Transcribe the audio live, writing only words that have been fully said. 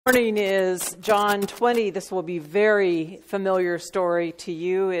Morning is John 20. This will be a very familiar story to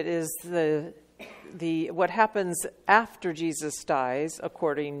you. It is the what happens after Jesus dies,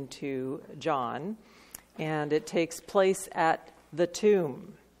 according to John, and it takes place at the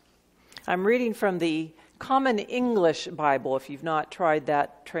tomb. I'm reading from the Common English Bible. If you've not tried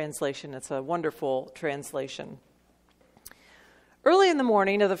that translation, it's a wonderful translation. Early in the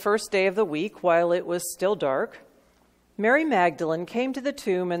morning of the first day of the week, while it was still dark, Mary Magdalene came to the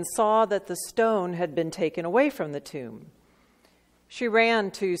tomb and saw that the stone had been taken away from the tomb. She ran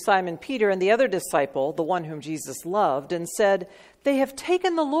to Simon Peter and the other disciple, the one whom Jesus loved, and said, "They have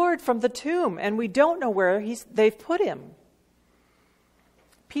taken the Lord from the tomb, and we don't know where they've put him."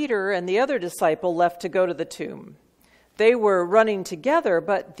 Peter and the other disciple left to go to the tomb. They were running together,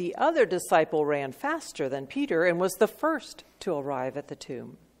 but the other disciple ran faster than Peter and was the first to arrive at the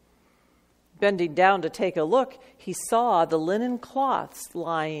tomb. Bending down to take a look, he saw the linen cloths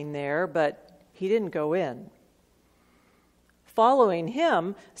lying there, but he didn't go in. Following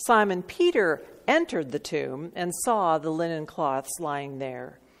him, Simon Peter entered the tomb and saw the linen cloths lying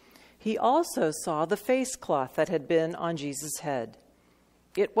there. He also saw the face cloth that had been on Jesus' head.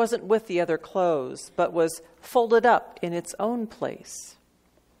 It wasn't with the other clothes, but was folded up in its own place.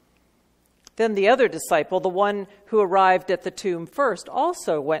 Then the other disciple, the one who arrived at the tomb first,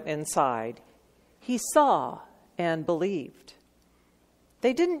 also went inside. He saw and believed.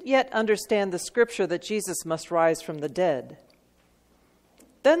 They didn't yet understand the scripture that Jesus must rise from the dead.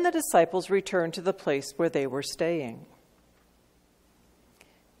 Then the disciples returned to the place where they were staying.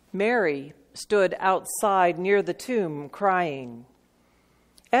 Mary stood outside near the tomb crying.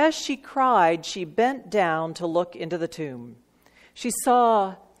 As she cried, she bent down to look into the tomb. She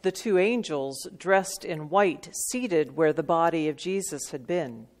saw the two angels dressed in white seated where the body of Jesus had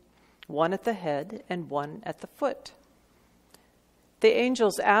been, one at the head and one at the foot. The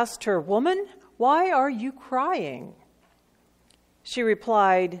angels asked her, "Woman, why are you crying?" She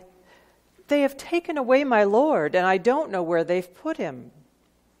replied, "They have taken away my Lord, and I don't know where they've put him."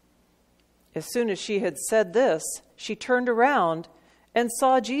 As soon as she had said this, she turned around and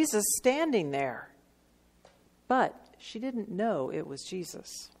saw Jesus standing there. But she didn't know it was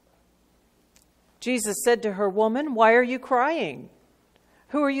Jesus. Jesus said to her, "Woman, why are you crying?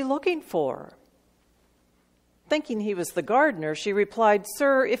 Who are you looking for?" Thinking he was the gardener, she replied,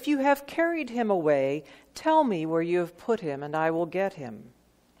 "Sir, if you have carried him away, tell me where you have put him, and I will get him."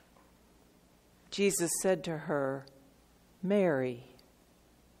 Jesus said to her, "Mary."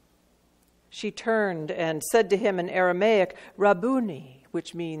 She turned and said to him in Aramaic, "Rabboni,"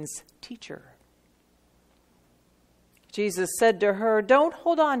 which means teacher. Jesus said to her, "Don't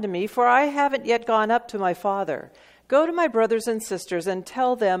hold on to me, for I haven't yet gone up to my Father. Go to my brothers and sisters and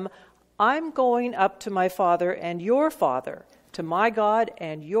tell them, I'm going up to my Father and your Father, to my God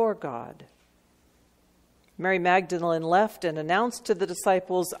and your God." Mary Magdalene left and announced to the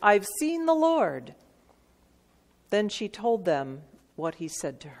disciples, "I've seen the Lord." Then she told them what he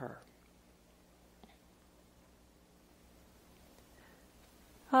said to her.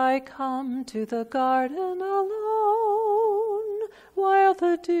 I come to the garden alone, while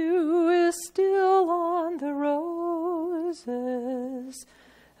the dew is still on the roses,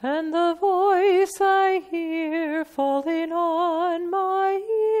 and the voice I hear falling on my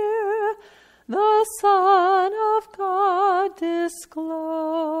ear, the Son of God discloses.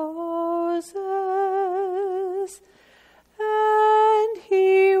 And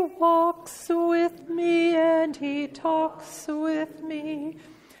he walks with me, and he talks with me,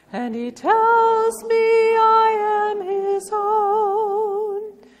 and he tells me I am his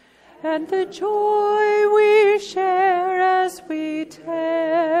own, and the joy we share as we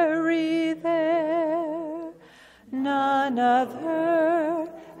tarry there, none other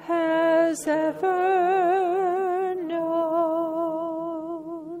has ever known.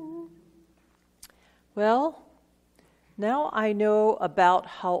 Well, now I know about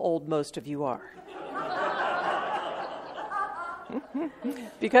how old most of you are.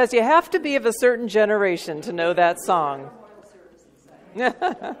 Because you have to be of a certain generation to know that song.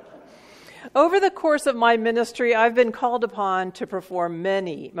 Over the course of my ministry, I've been called upon to perform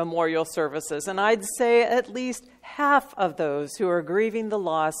many memorial services, and I'd say at least half of those who are grieving the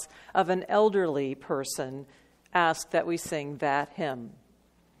loss of an elderly person ask that we sing that hymn.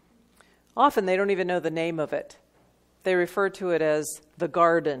 Often they don't even know the name of it. They refer to it as the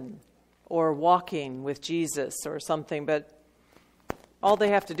garden or walking with Jesus or something, but all they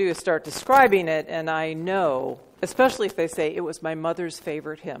have to do is start describing it, and I know, especially if they say it was my mother's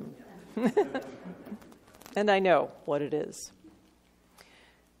favorite hymn. And I know what it is.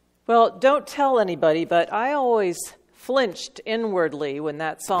 Well, don't tell anybody, but I always flinched inwardly when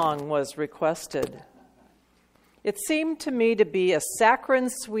that song was requested. It seemed to me to be a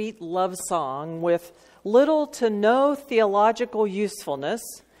saccharine sweet love song with little to no theological usefulness,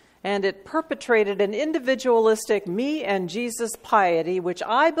 and it perpetrated an individualistic me and Jesus piety, which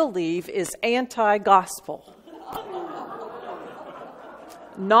I believe is anti-gospel.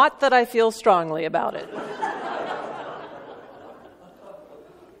 Not that I feel strongly about it.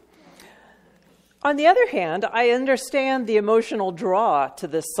 On the other hand, I understand the emotional draw to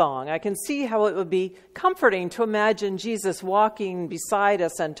this song. I can see how it would be comforting to imagine Jesus walking beside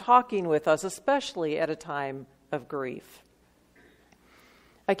us and talking with us, especially at a time of grief.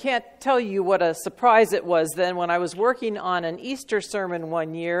 I can't tell you what a surprise it was then when I was working on an Easter sermon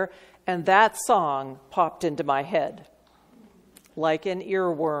one year and that song popped into my head. Like an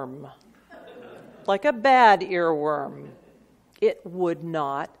earworm. Like a bad earworm. It would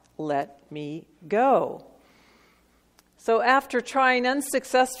not let me go. So after trying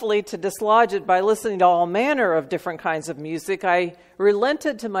unsuccessfully to dislodge it by listening to all manner of different kinds of music, I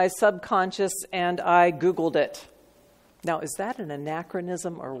relented to my subconscious and I Googled it. Now, is that an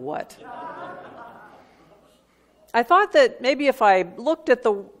anachronism or what? I thought that maybe if I looked at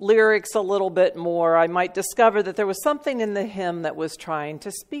the lyrics a little bit more, I might discover that there was something in the hymn that was trying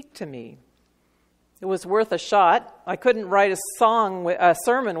to speak to me. It was worth a shot. I couldn't write a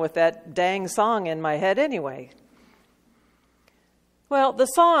sermon with that dang song in my head anyway. Well, the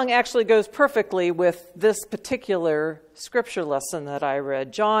song actually goes perfectly with this particular scripture lesson that I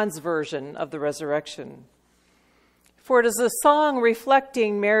read, John's version of the resurrection. For it is a song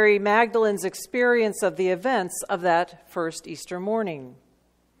reflecting Mary Magdalene's experience of the events of that first Easter morning.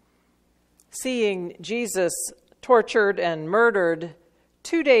 Seeing Jesus tortured and murdered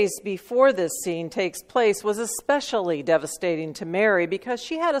 2 days before this scene takes place was especially devastating to Mary because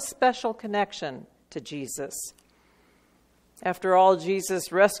she had a special connection to Jesus. After all,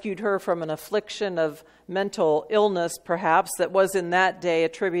 Jesus rescued her from an affliction of mental illness, perhaps, that was in that day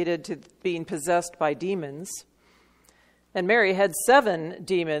attributed to being possessed by demons. And Mary had 7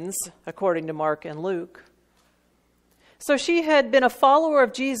 demons, according to Mark and Luke. So she had been a follower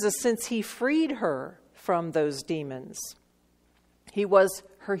of Jesus since he freed her from those demons. He was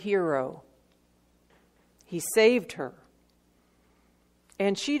her hero. He saved her.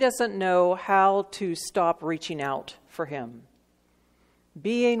 And she doesn't know how to stop reaching out for him.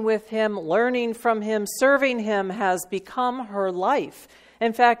 Being with him, learning from him, serving him has become her life.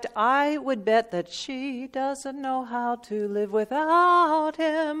 In fact, I would bet that she doesn't know how to live without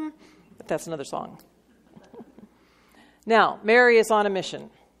him. But that's another song. Now, Mary is on a mission.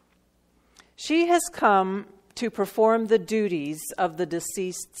 She has come to perform the duties of the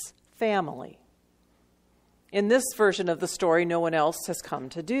deceased's family. In this version of the story, no one else has come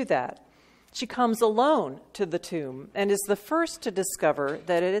to do that. She comes alone to the tomb and is the first to discover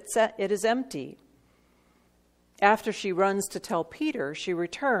that it is empty. After she runs to tell Peter, she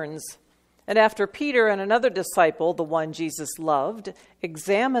returns. And after Peter and another disciple, the one Jesus loved,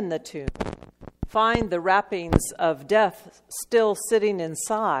 examine the tomb, find the wrappings of death still sitting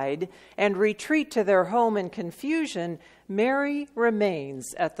inside, and retreat to their home in confusion, Mary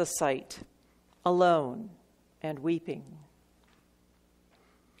remains at the site, alone and weeping.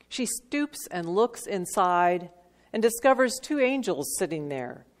 She stoops and looks inside and discovers 2 angels sitting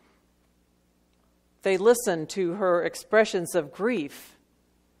there. They listen to her expressions of grief.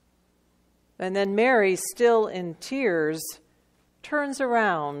 And then Mary, still in tears, turns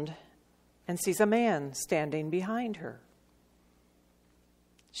around and sees a man standing behind her.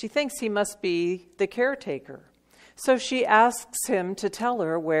 She thinks he must be the caretaker, so she asks him to tell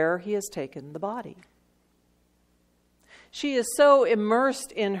her where he has taken the body. She is so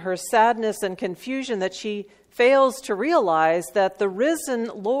immersed in her sadness and confusion that she fails to realize that the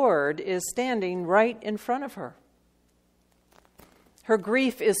risen Lord is standing right in front of her. Her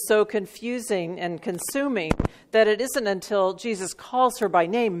grief is so confusing and consuming that it isn't until Jesus calls her by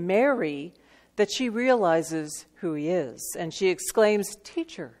name, Mary, that she realizes who he is. And she exclaims,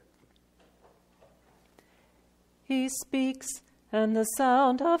 "Teacher." He speaks, and the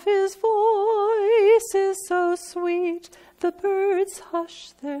sound of his voice is so sweet, the birds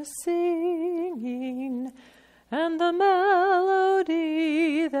hush their singing, and the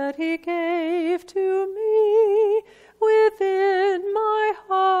melody that he gave to me within my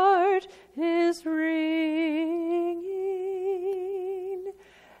heart is ringing.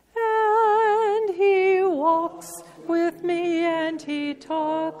 And he walks with me, and he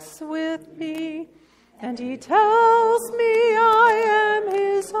talks with me, and he tells me I am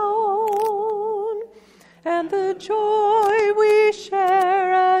his own, and the joy we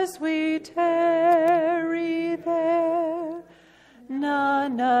share as we tarry there,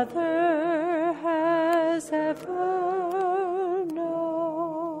 none other has ever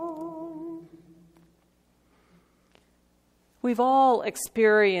known. We've all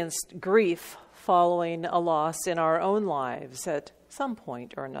experienced grief following a loss in our own lives at some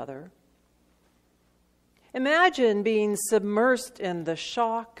point or another. Imagine being submersed in the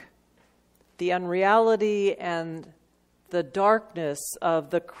shock, the unreality, and the darkness of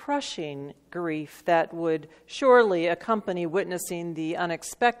the crushing grief that would surely accompany witnessing the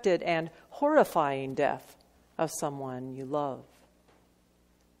unexpected and horrifying death of someone you love.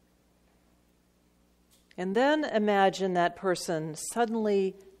 And then imagine that person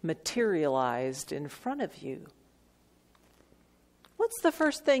suddenly materialized in front of you. What's the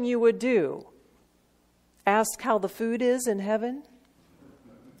first thing you would do? Ask how the food is in heaven?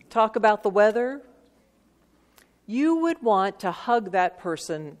 Talk about the weather? You would want to hug that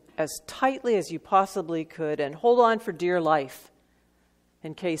person as tightly as you possibly could and hold on for dear life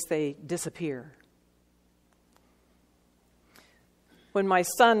in case they disappear. When my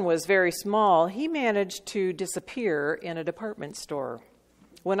son was very small, he managed to disappear in a department store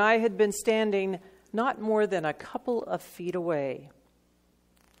when I had been standing not more than a couple of feet away.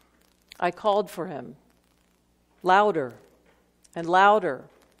 I called for him, louder and louder,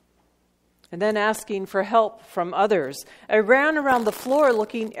 and then asking for help from others. I ran around the floor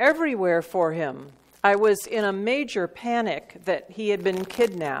looking everywhere for him. I was in a major panic that he had been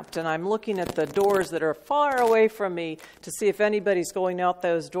kidnapped, and I'm looking at the doors that are far away from me to see if anybody's going out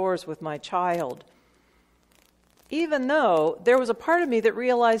those doors with my child. Even though there was a part of me that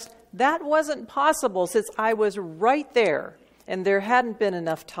realized that wasn't possible since I was right there, and there hadn't been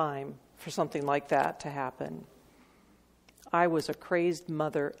enough time for something like that to happen. I was a crazed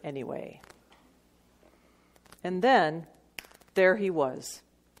mother anyway. And then there he was,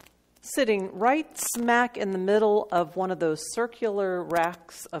 sitting right smack in the middle of one of those circular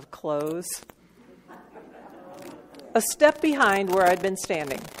racks of clothes, a step behind where I'd been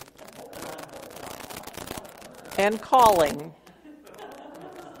standing, and calling.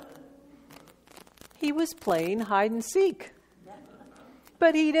 He was playing hide and seek,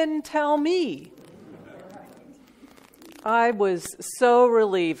 but he didn't tell me. I was so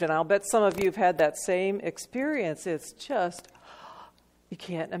relieved, and I'll bet some of you have had that same experience. It's just, you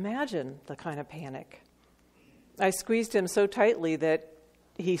can't imagine the kind of panic. I squeezed him so tightly that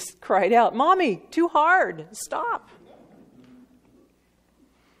he cried out, "Mommy, too hard, stop."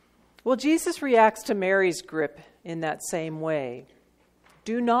 Well, Jesus reacts to Mary's grip in that same way.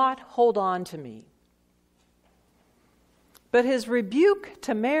 Do not hold on to me. But his rebuke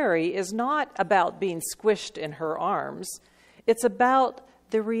to Mary is not about being squished in her arms. It's about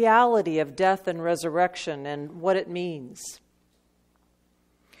the reality of death and resurrection and what it means.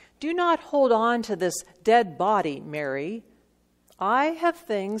 Do not hold on to this dead body, Mary. I have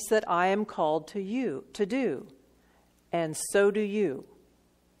things that I am called to you to do, and so do you.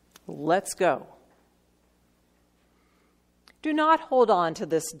 Let's go. Do not hold on to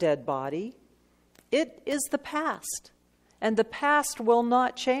this dead body. It is the past, and the past will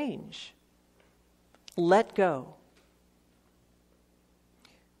not change. Let go.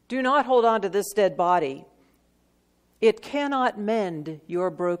 Do not hold on to this dead body. It cannot mend your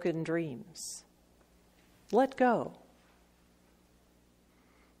broken dreams. Let go.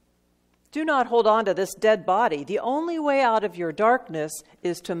 Do not hold on to this dead body. The only way out of your darkness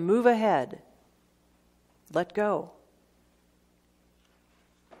is to move ahead. Let go.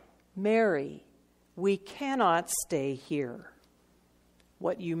 Mary, we cannot stay here.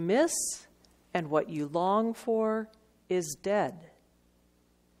 What you miss and what you long for is dead.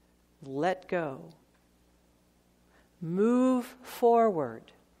 Let go. Move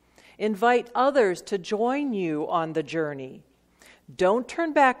forward. Invite others to join you on the journey. Don't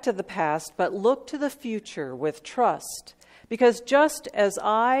turn back to the past, but look to the future with trust, because just as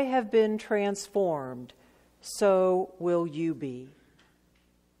I have been transformed, so will you be.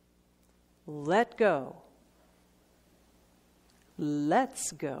 Let go.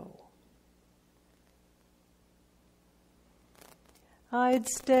 Let's go. I'd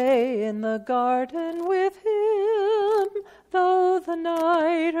stay in the garden with him, though the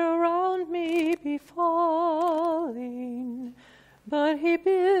night around me be falling. But he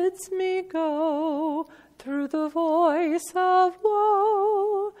bids me go through the voice of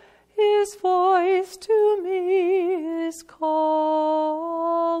woe. His voice to me is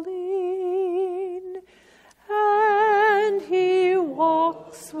calling. And he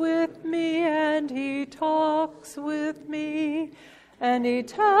walks with me and he talks with me. and he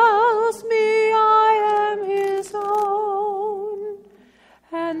tells me I am his own,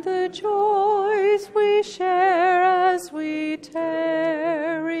 and the joys we share as we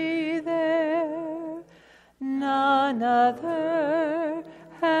tarry there, none other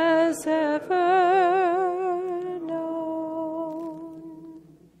has ever known.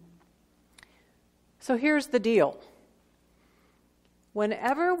 So here's the deal.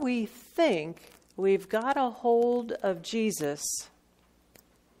 Whenever we think we've got a hold of Jesus,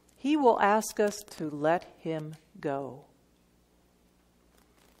 he will ask us to let him go.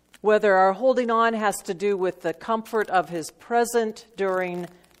 Whether our holding on has to do with the comfort of his presence during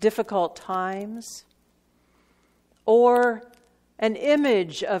difficult times, or an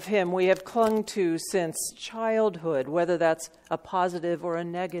image of him we have clung to since childhood, whether that's a positive or a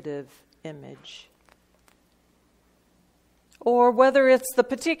negative image. Or whether it's the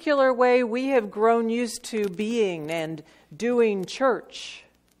particular way we have grown used to being and doing church,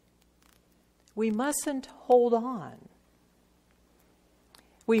 we mustn't hold on.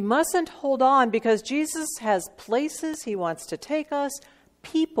 We mustn't hold on because Jesus has places he wants to take us,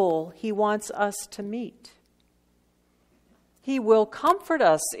 people he wants us to meet. He will comfort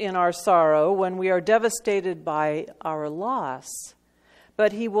us in our sorrow when we are devastated by our loss,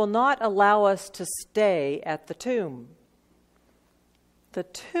 but he will not allow us to stay at the tomb. The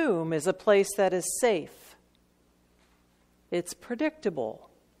tomb is a place that is safe. It's predictable,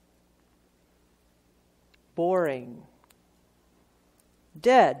 boring,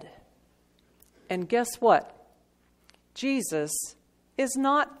 dead. And guess what? Jesus is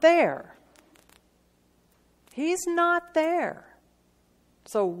not there. He's not there.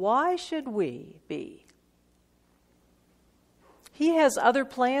 So why should we be? He has other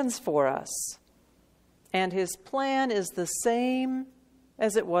plans for us, and his plan is the same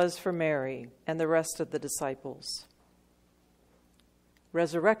as it was for Mary and the rest of the disciples.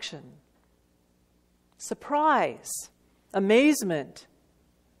 Resurrection, surprise, amazement,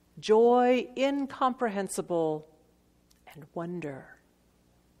 joy incomprehensible, and wonder.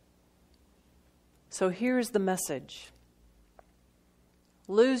 So here's the message.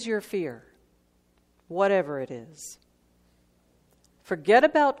 Lose your fear, whatever it is. Forget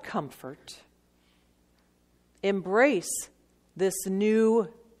about comfort. Embrace this new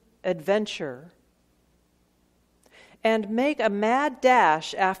adventure, and make a mad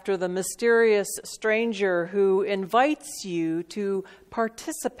dash after the mysterious stranger who invites you to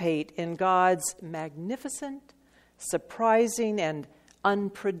participate in God's magnificent, surprising, and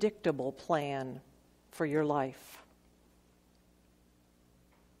unpredictable plan for your life.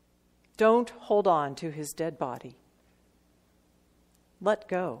 Don't hold on to his dead body. Let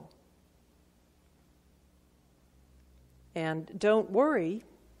go. And don't worry,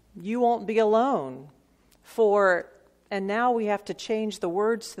 you won't be alone. And now we have to change the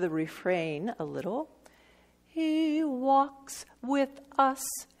words to the refrain a little. He walks with us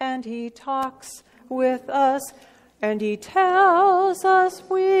and he talks with us and he tells us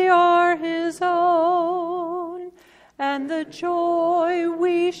we are his own. And the joy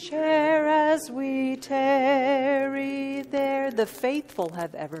we share as we tarry there, the faithful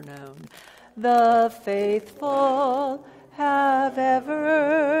have ever known. The faithful have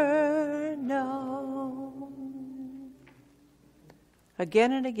ever known.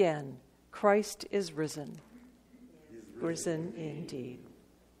 Again and again, Christ is risen. Risen indeed.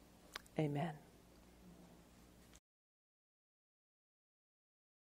 Amen.